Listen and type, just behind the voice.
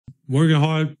working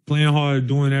hard, playing hard,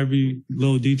 doing every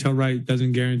little detail right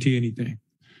doesn't guarantee anything.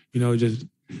 Just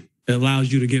it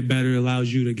allows you to get better,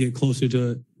 allows you to get closer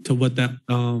to what that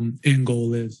end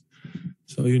goal is.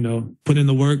 So, put in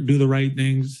the work, do the right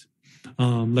things,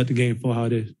 let the game fall how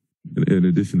it is. In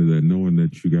addition to that, knowing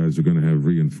that you guys are going to have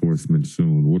reinforcements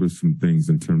soon, what are some things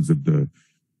in terms of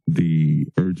the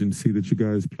urgency that you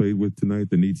guys played with tonight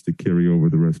that needs to carry over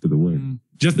the rest of the way?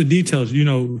 Just the details.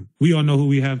 We all know who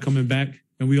we have coming back,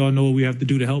 and we all know what we have to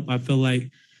do to help. I feel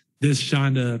like this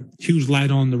shined a huge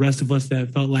light on the rest of us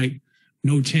that felt like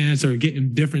no chance or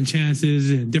getting different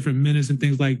chances and different minutes and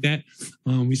things like that.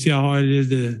 We see how hard it is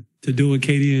to do what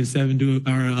Katie and Seven do,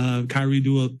 or Kyrie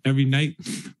do every night.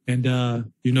 And,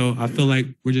 I feel like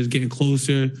we're just getting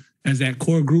closer as that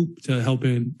core group to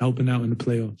helping out in the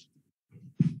playoffs.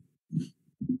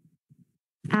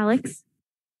 Alex?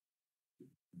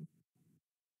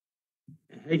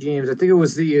 Hey, James, I think it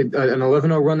was an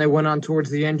 11-0 run they went on towards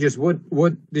the end. Just what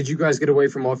did you guys get away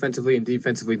from offensively and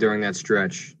defensively during that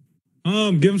stretch?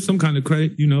 Give them some kind of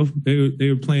credit. They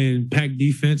were playing packed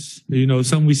defense.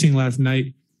 Something we seen last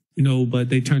night. But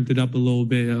they turned it up a little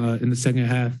bit in the second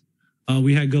half.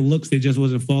 We had good looks. They just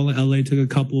wasn't falling. LA took a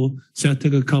couple. Seth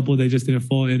took a couple. They just didn't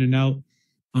fall in and out.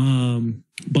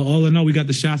 But all in all, we got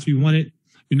the shots we wanted.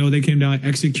 They came down and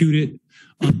executed.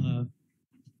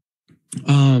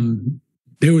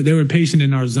 They were patient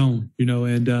in our zone,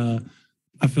 and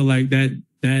I feel like that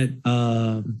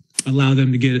allowed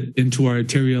them to get into our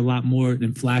interior a lot more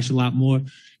and flash a lot more.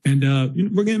 And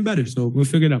we're getting better, so we'll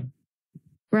figure it out.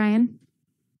 Brian?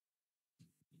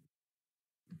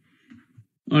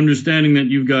 Understanding that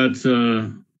you've got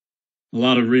a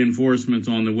lot of reinforcements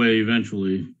on the way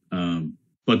eventually,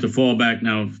 but to fall back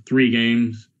now 3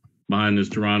 games behind this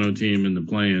Toronto team in the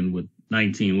play-in with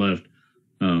 19 left,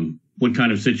 what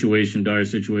kind of dire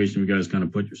situation you guys kind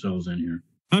of put yourselves in here?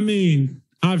 I mean,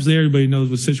 obviously everybody knows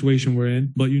what situation we're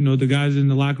in, but the guys in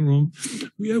the locker room,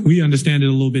 we understand it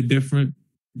a little bit different.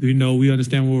 We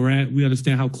understand where we're at. We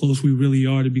understand how close we really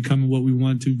are to becoming what we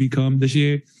want to become this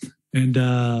year. And,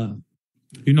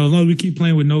 as long as we keep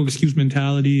playing with no excuse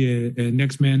mentality and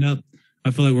next man up,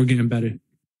 I feel like we're getting better.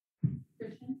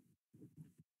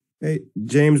 Hey,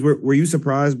 James, were you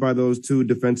surprised by those 2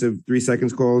 defensive 3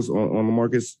 seconds calls on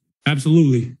LaMarcus?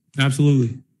 Absolutely.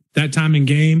 That time in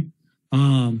game,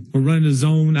 we're running the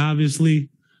zone, obviously.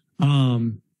 We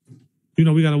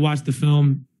got to watch the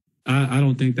film. I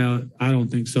don't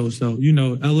think so. So,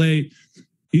 LA,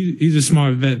 he's a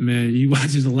smart vet, man. He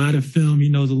watches a lot of film. He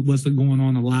knows what's going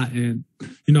on a lot. And,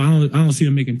 I don't see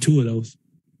him making 2 of those.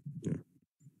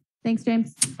 Thanks,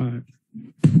 James. All right.